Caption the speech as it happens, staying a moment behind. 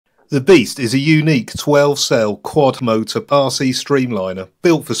The Beast is a unique 12-cell quad-motor RC streamliner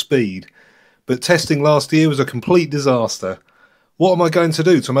built for speed, but testing last year was a complete disaster. What am I going to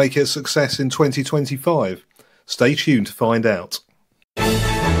do to make it a success in 2025? Stay tuned to find out.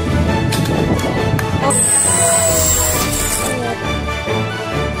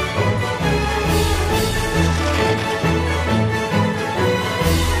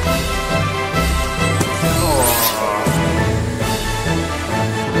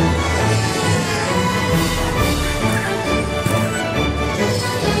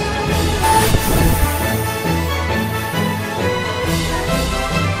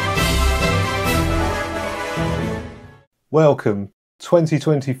 Welcome.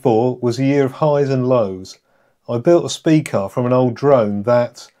 2024 was a year of highs and lows. I built a speed car from an old drone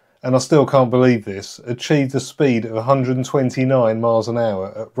that, and I still can't believe this, achieved a speed of 129 miles an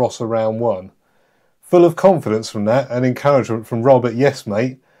hour at ROSSA Round 1. Full of confidence from that and encouragement from Rob at Yes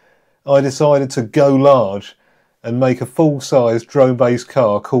Mate, I decided to go large and make a full-size drone-based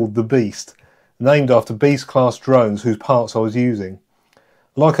car called the Beast, named after Beast-class drones whose parts I was using.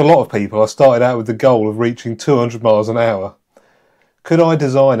 Like a lot of people, I started out with the goal of reaching 200 miles an hour. Could I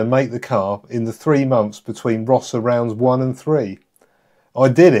design and make the car in the 3 months between ROSSA Rounds 1 and 3? I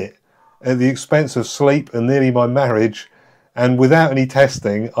did it, at the expense of sleep and nearly my marriage, and without any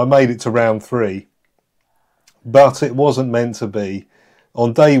testing, I made it to round 3. But it wasn't meant to be.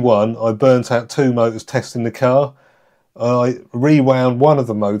 On day 1, I burnt out 2 motors testing the car. I rewound one of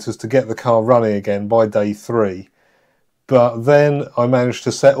the motors to get the car running again by day 3. But then I managed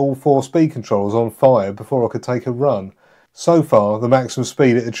to set all 4 speed controllers on fire before I could take a run. So far, the maximum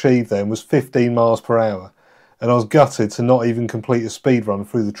speed it achieved then was 15 miles per hour, and I was gutted to not even complete a speed run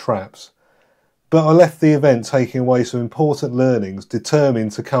through the traps. But I left the event taking away some important learnings,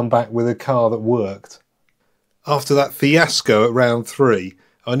 determined to come back with a car that worked. After that fiasco at round 3,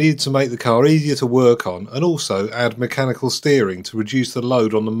 I needed to make the car easier to work on and also add mechanical steering to reduce the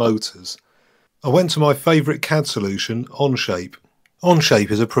load on the motors. I went to my favourite CAD solution, Onshape.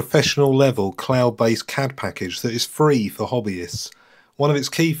 Onshape is a professional level cloud-based CAD package that is free for hobbyists. One of its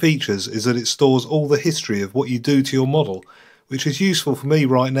key features is that it stores all the history of what you do to your model, which is useful for me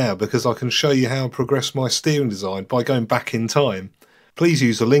right now because I can show you how I progress my steering design by going back in time. Please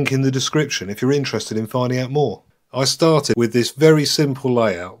use the link in the description if you're interested in finding out more. I started with this very simple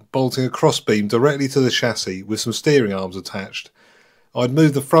layout, bolting a crossbeam directly to the chassis with some steering arms attached. I'd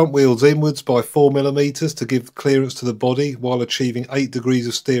move the front wheels inwards by 4mm to give clearance to the body while achieving 8 degrees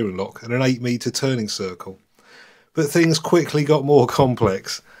of steering lock and an 8-metre turning circle. But things quickly got more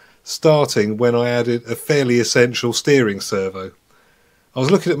complex, starting when I added a fairly essential steering servo. I was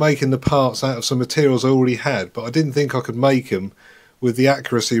looking at making the parts out of some materials I already had, but I didn't think I could make them with the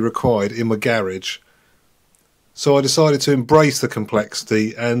accuracy required in my garage. So I decided to embrace the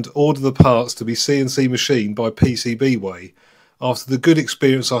complexity and order the parts to be CNC machined by PCB way, after the good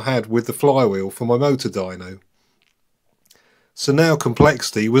experience I had with the flywheel for my motor dyno. So now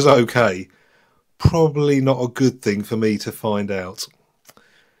complexity was okay. Probably not a good thing for me to find out.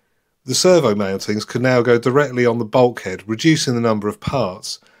 The servo mountings could now go directly on the bulkhead, reducing the number of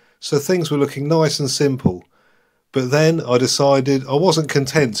parts, so things were looking nice and simple. But then I decided I wasn't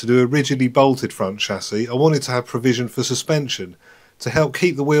content to do a rigidly bolted front chassis. I wanted to have provision for suspension, to help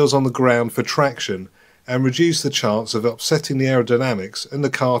keep the wheels on the ground for traction, and reduce the chance of upsetting the aerodynamics and the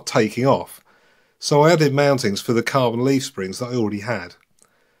car taking off. So I added mountings for the carbon leaf springs that I already had.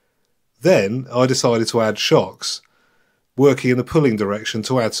 Then I decided to add shocks, working in the pulling direction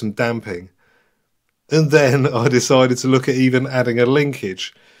to add some damping. And then I decided to look at even adding a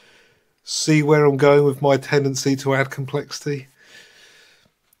linkage. See where I'm going with my tendency to add complexity?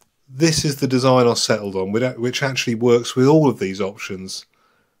 This is the design I settled on, which actually works with all of these options.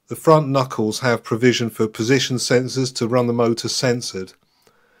 The front knuckles have provision for position sensors to run the motor censored.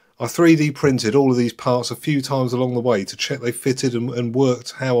 I 3D printed all of these parts a few times along the way to check they fitted and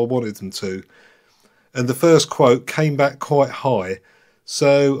worked how I wanted them to. And the first quote came back quite high,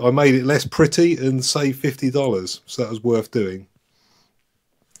 so I made it less pretty and saved $50, so that was worth doing.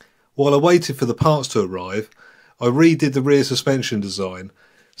 While I waited for the parts to arrive, I redid the rear suspension design.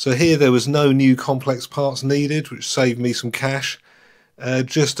 So here there was no new complex parts needed, which saved me some cash.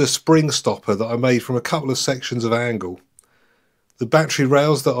 Just a spring stopper that I made from a couple of sections of angle. The battery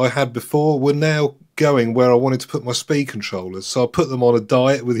rails that I had before were now going where I wanted to put my speed controllers, so I put them on a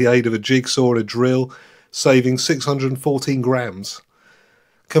diet with the aid of a jigsaw and a drill, saving 614 grams.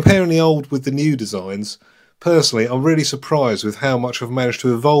 Comparing the old with the new designs, personally I'm really surprised with how much I've managed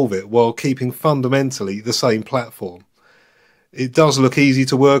to evolve it while keeping fundamentally the same platform. It does look easy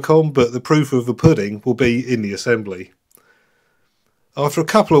to work on, but the proof of the pudding will be in the assembly. After a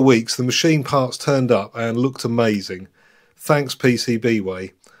couple of weeks the machine parts turned up and looked amazing. Thanks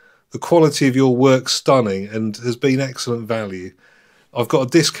PCBWay. The quality of your work's stunning and has been excellent value. I've got a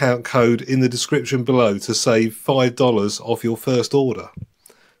discount code in the description below to save $5 off your first order.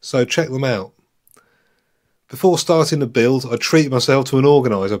 So check them out. Before starting the build, I treated myself to an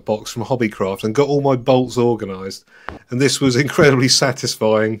organiser box from Hobbycraft and got all my bolts organised, and this was incredibly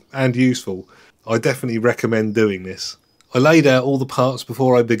satisfying and useful. I definitely recommend doing this. I laid out all the parts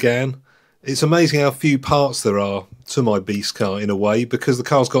before I began. It's amazing how few parts there are to my beast car in a way, because the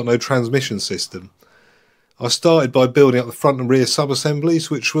car's got no transmission system. I started by building up the front and rear sub-assemblies,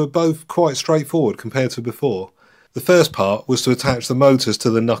 which were both quite straightforward compared to before. The first part was to attach the motors to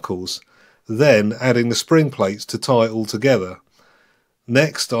the knuckles, then adding the spring plates to tie it all together.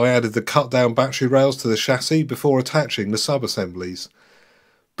 Next I added the cut down battery rails to the chassis before attaching the sub-assemblies.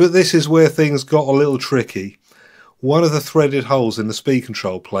 But this is where things got a little tricky. One of the threaded holes in the speed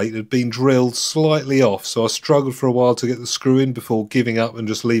control plate had been drilled slightly off, so I struggled for a while to get the screw in before giving up and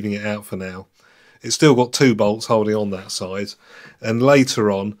just leaving it out for now. It's still got 2 bolts holding on that side, and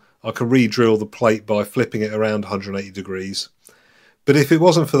later on I can re-drill the plate by flipping it around 180 degrees. But if it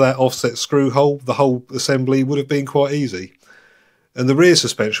wasn't for that offset screw hole, the whole assembly would have been quite easy. And the rear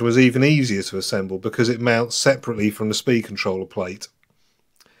suspension was even easier to assemble because it mounts separately from the speed controller plate.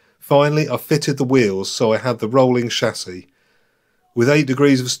 Finally, I fitted the wheels so I had the rolling chassis, with 8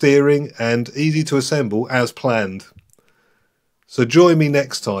 degrees of steering and easy to assemble as planned. So join me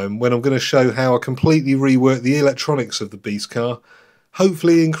next time when I'm going to show how I completely rework the electronics of the beast car,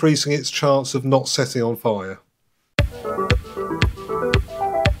 hopefully increasing its chance of not setting on fire.